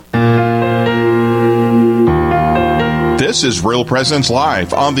This is Real Presence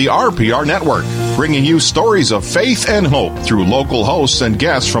Live on the RPR Network, bringing you stories of faith and hope through local hosts and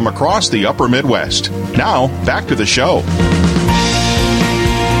guests from across the upper Midwest. Now, back to the show.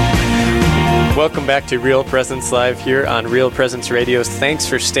 Welcome back to Real Presence Live here on Real Presence Radio. Thanks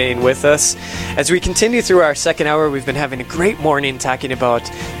for staying with us. As we continue through our second hour, we've been having a great morning talking about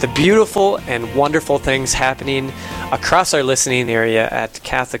the beautiful and wonderful things happening across our listening area at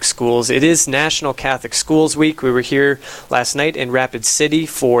Catholic schools. It is National Catholic Schools Week. We were here last night in Rapid City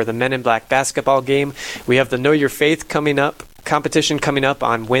for the Men in Black basketball game. We have the Know Your Faith competition coming up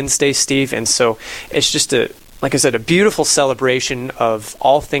on Wednesday, Steve, and so it's just like I said, a beautiful celebration of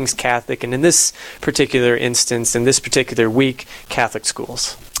all things Catholic, and in this particular instance, in this particular week, Catholic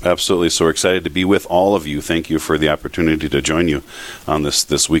schools. Absolutely. So we're excited to be with all of you. Thank you for the opportunity to join you on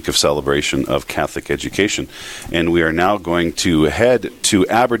this week of celebration of Catholic education. And we are now going to head to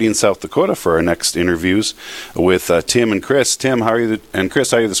Aberdeen, South Dakota for our next interviews with Tim and Chris. Tim, how are you? And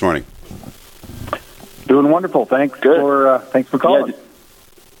Chris, how are you this morning? Doing wonderful. Thanks for calling.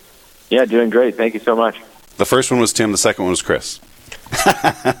 Yeah, doing great. Thank you so much. The first one was Tim. The second one was Chris.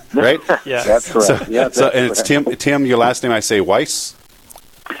 Right? Yeah, that's correct. And it's Tim. Tim, your last name I say Weiss.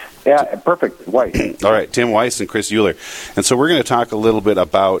 Yeah, perfect. Weiss. All right, Tim Weiss and Chris Euler. And so we're going to talk a little bit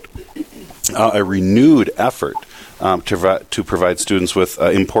about a renewed effort to provide students with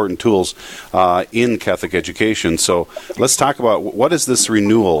important tools in Catholic education. So let's talk about what is this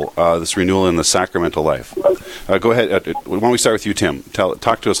renewal in the sacramental life. Go ahead. Why don't we start with you, Tim?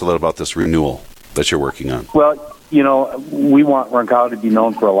 Talk to us a little about this renewal that you're working on. Well, we want Roncalli to be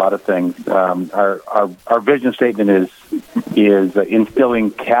known for a lot of things. Our vision statement is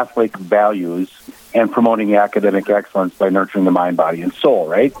instilling Catholic values and promoting academic excellence by nurturing the mind, body, and soul,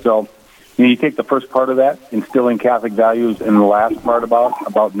 right? So you take the first part of that, instilling Catholic values, and the last part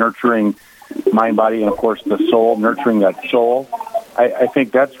about nurturing mind, body, and, of course, the soul, nurturing that soul. I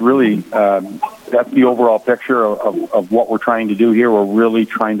think that's really that's the overall picture of what we're trying to do here. We're really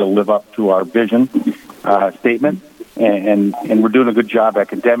trying to live up to our vision statement, and we're doing a good job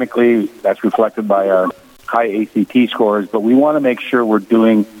academically. That's reflected by our high ACT scores. But we want to make sure we're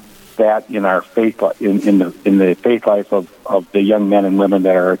doing that in our faith in the faith life of the young men and women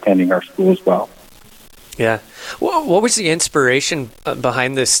that are attending our school as well. Yeah. What was the inspiration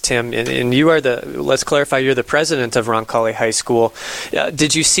behind this, Tim? And you are let's clarify, you're the president of Roncalli High School.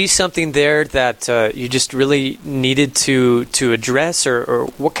 Did you see something there that you just really needed to address, or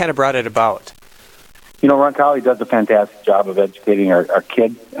what kind of brought it about? Roncalli does a fantastic job of educating our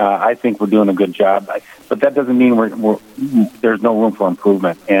kids. I think we're doing a good job, but that doesn't mean there's no room for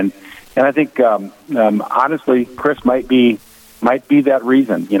improvement. And I think, honestly, Chris might be that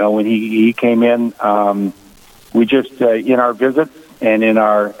reason. When he came in, we just in our visits and in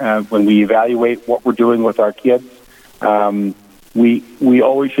our when we evaluate what we're doing with our kids, we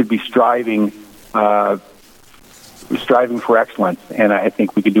always should be striving for excellence, and I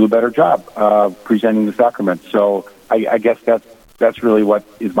think we could do a better job of presenting the sacrament. So I guess that's really what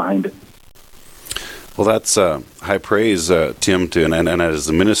is behind it. Well, that's high praise, Tim. And as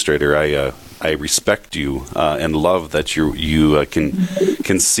administrator, I respect you and love that you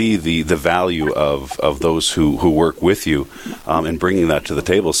can see the value of those who work with you and bringing that to the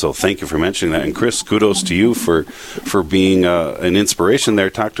table. So thank you for mentioning that. And Chris, kudos to you for being an inspiration there.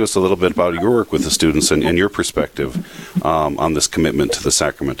 Talk to us a little bit about your work with the students and your perspective on this commitment to the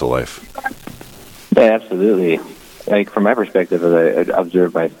sacramental life. Yeah, absolutely. Like from my perspective, as I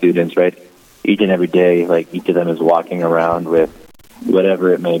observe my students, right, each and every day, like each of them is walking around with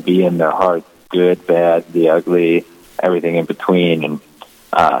whatever it may be in their hearts, good, bad, the ugly, everything in between. And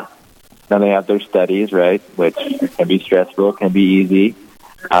then they have their studies, right, which can be stressful, can be easy.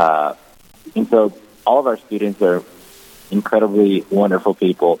 And so all of our students are incredibly wonderful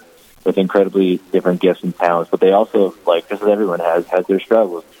people with incredibly different gifts and talents, but they also, like just as everyone has their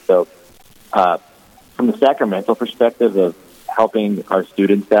struggles. So from the sacramental perspective of helping our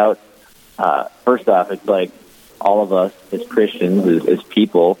students out, first off, it's like all of us as Christians, as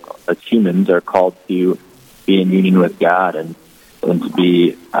people, as humans, are called to be in union with God and to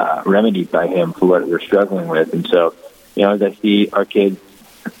be remedied by Him for what we're struggling with. And so, as I see our kids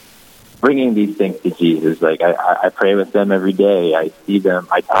bringing these things to Jesus, like I pray with them every day. I see them.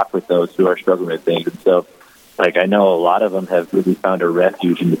 I talk with those who are struggling with things. And so, like I know a lot of them have really found a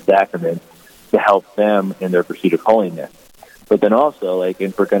refuge in the sacrament to help them in their pursuit of holiness. But then also, like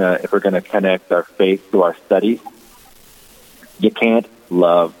if we're gonna connect our faith to our studies, you can't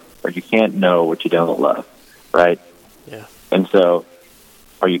love or you can't know what you don't love, right? Yeah. And so,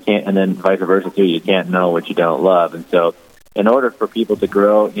 or you can't, and then vice versa too. You can't know what you don't love. And so, in order for people to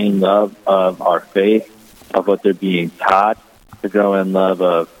grow in love of our faith of what they're being taught, to grow in love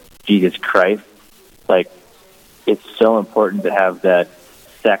of Jesus Christ. Like, it's so important to have that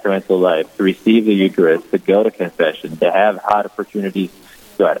sacramental life, to receive the Eucharist, to go to confession, to have hot opportunities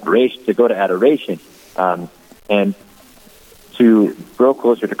to go to adoration, and to grow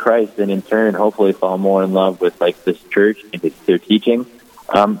closer to Christ, and in turn, hopefully, fall more in love with like this church and their teaching.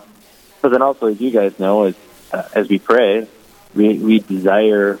 But then also, as you guys know, as we pray, we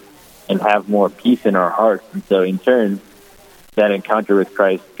desire and have more peace in our hearts, and so in turn, that encounter with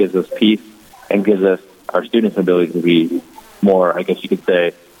Christ gives us peace and gives us our students' ability to be more, I guess you could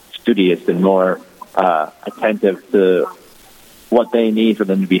say, studious and more attentive to what they need for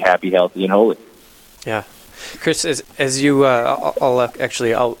them to be happy, healthy, and holy. Yeah. Chris, as you,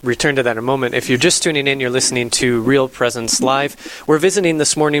 I'll return to that in a moment. If you're just tuning in, you're listening to Real Presence Live. We're visiting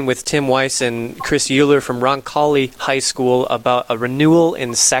this morning with Tim Weiss and Chris Euler from Roncalli High School about a renewal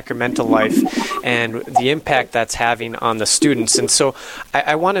in sacramental life and the impact that's having on the students. And so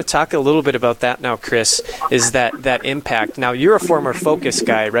I want to talk a little bit about that now, Chris, is that impact. Now, you're a former Focus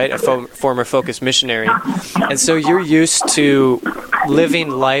guy, right? A former Focus missionary. And so you're used to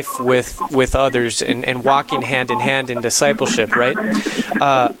living life with others and walking hand in hand in discipleship, right?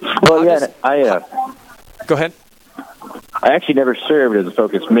 Well, yeah, Go ahead. I actually never served as a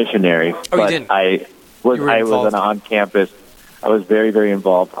Focus missionary, Oh, but you didn't? I was on campus. I was very, very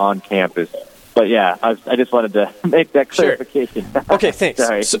involved on campus. But yeah, I just wanted to make that clarification. Sure. Okay, thanks.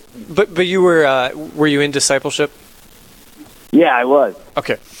 Sorry. So, but you were you in discipleship? Yeah, I was.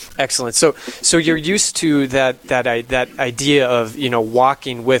 Okay, excellent. So you're used to that idea of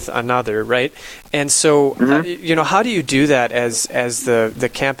walking with another, right? And so how do you do that as the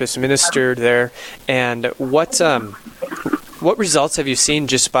campus minister there? And what results have you seen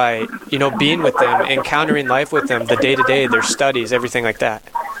just by being with them, encountering life with them, the day-to-day, their studies, everything like that?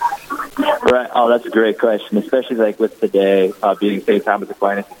 Right. Oh, that's a great question, especially like with today being St. Thomas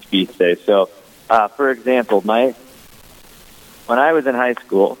Aquinas' feast day. So, for example, when I was in high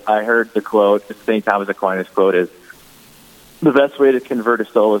school, I heard the quote, the St. Thomas Aquinas quote is, "The best way to convert a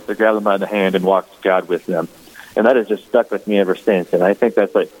soul is to grab them by the hand and walk to God with them." And that has just stuck with me ever since. And I think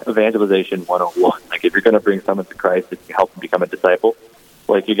that's like evangelization 101. Like, if you're going to bring someone to Christ and help them become a disciple,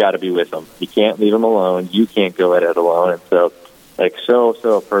 like, you got to be with them. You can't leave them alone. You can't go at it alone. And so, like, so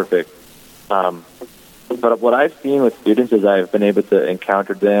perfect. But what I've seen with students is I've been able to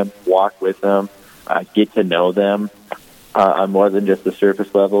encounter them, walk with them, get to know them on more than just the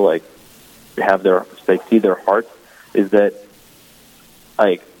surface level, like see their hearts, is that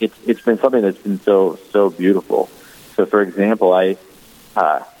like it's been something that's been so beautiful. So, for example, I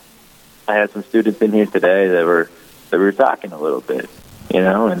had some students in here today that were talking a little bit,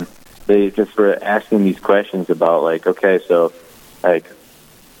 and they just were asking these questions about like, okay, so like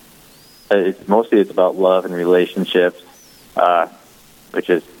it's about love and relationships, which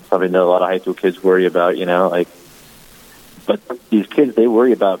is something that a lot of high school kids worry about, But these kids, they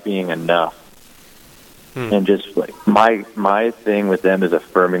worry about being enough. And just like my thing with them is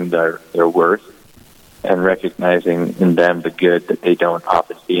affirming their worth and recognizing in them the good that they don't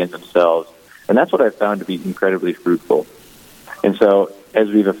often see in themselves. And that's what I've found to be incredibly fruitful. And so as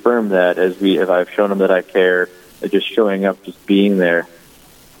we've affirmed that, as I've shown them that I care, just showing up, just being there,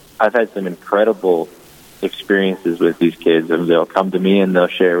 I've had some incredible experiences with these kids, and they'll come to me and they'll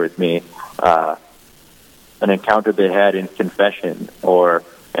share with me an encounter they had in confession, or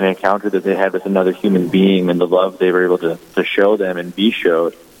an encounter that they had with another human being, and the love they were able to show them and be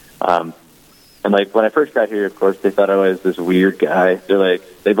showed. And like when I first got here, of course, they thought I was this weird guy. They're like,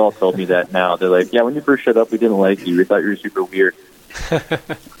 they've all told me that now. They're like, yeah, when you first showed up, we didn't like you. We thought you were super weird.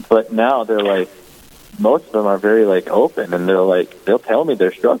 But now they're like, most of them are very like open, and they'll tell me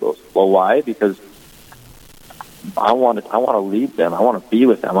their struggles. Well, why? Because I want to lead them. I want to be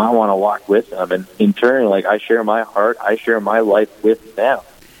with them. I want to walk with them. And in turn, like, I share my heart. I share my life with them,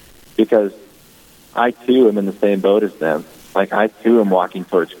 because I too am in the same boat as them. Like, I too am walking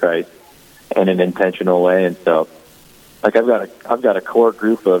towards Christ in an intentional way. And so, like, I've got a core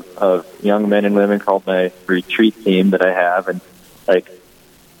group of young men and women called my retreat team that I have, and like,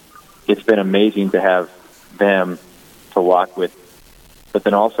 it's been amazing to have them to walk with. But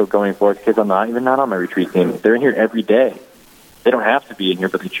then also going forward, because I'm not on my retreat team. They're in here every day. They don't have to be in here,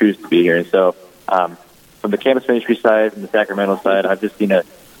 but they choose to be here. And so from the campus ministry side, from the sacramental side, I've just seen a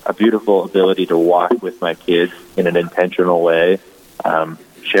beautiful ability to walk with my kids in an intentional way,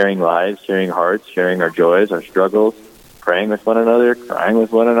 sharing lives, sharing hearts, sharing our joys, our struggles, praying with one another, crying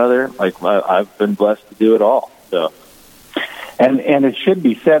with one another. Like, I've been blessed to do it all. So. And it should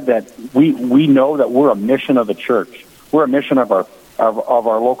be said that we know that we're a mission of the church. We're a mission of our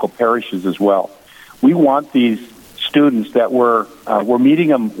local parishes as well. we want these students that we're meeting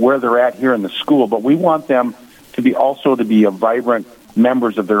them where they're at here in the school, but we want them to be vibrant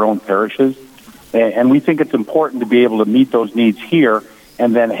members of their own parishes. And we think it's important to be able to meet those needs here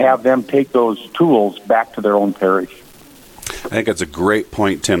and then have them take those tools back to their own parish. I think it's a great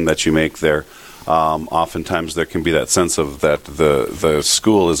point, Tim, that you make there. Oftentimes there can be that sense of that the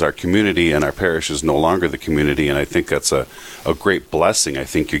school is our community and our parish is no longer the community, and I think that's a great blessing I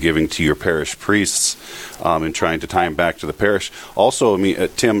think you're giving to your parish priests in trying to tie them back to the parish. Also,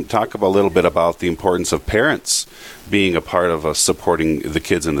 Tim, talk a little bit about the importance of parents being a part of supporting the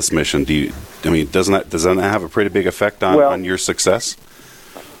kids in this mission. Doesn't that have a pretty big effect on your success?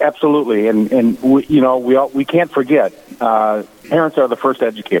 Absolutely, and we can't forget parents are the first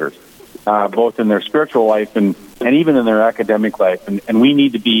educators, both in their spiritual life and even in their academic life, and we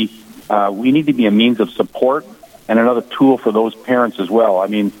need to be a means of support and another tool for those parents as well.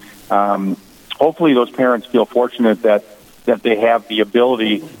 Hopefully those parents feel fortunate that they have the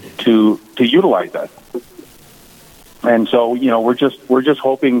ability to utilize us, and so we're just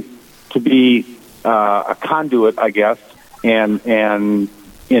hoping to be a conduit, I guess, and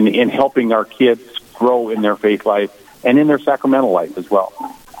in helping our kids grow in their faith life and in their sacramental life as well.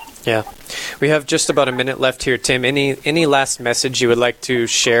 Yeah. We have just about a minute left here, Tim. Any last message you would like to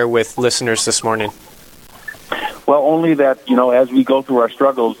share with listeners this morning? Well, only that, as we go through our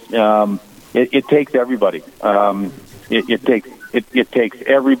struggles, it takes everybody. It takes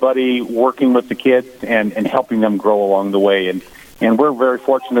everybody working with the kids and helping them grow along the way. And we're very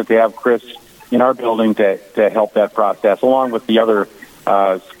fortunate to have Chris in our building to help that process, along with the other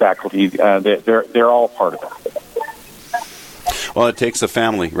faculty. They're all part of it. Well, it takes a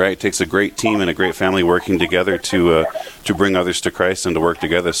family, right? It takes a great team and a great family working together to bring others to Christ and to work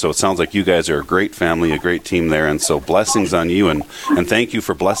together. So it sounds like you guys are a great family, a great team there. And so blessings on you, and thank you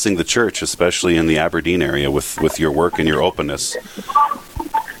for blessing the church, especially in the Aberdeen area, with your work and your openness.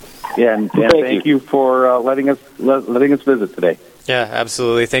 Yeah, and thank you for letting us visit today. Yeah,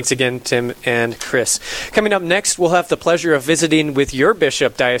 absolutely. Thanks again, Tim and Chris. Coming up next, we'll have the pleasure of visiting with your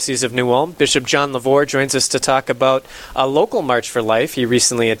Bishop, Diocese of New Ulm. Bishop John LeVoir joins us to talk about a local March for Life he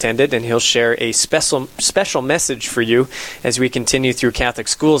recently attended, and he'll share a special message for you as we continue through Catholic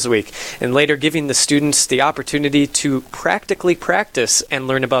Schools Week, and later giving the students the opportunity to practically practice and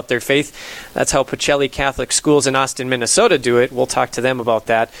learn about their faith. That's how Pacelli Catholic Schools in Austin, Minnesota do it. We'll talk to them about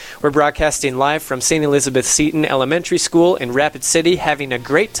that. We're broadcasting live from St. Elizabeth Seton Elementary School in Rapid City, having a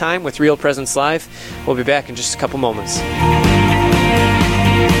great time with Real Presence Live. We'll be back in just a couple moments.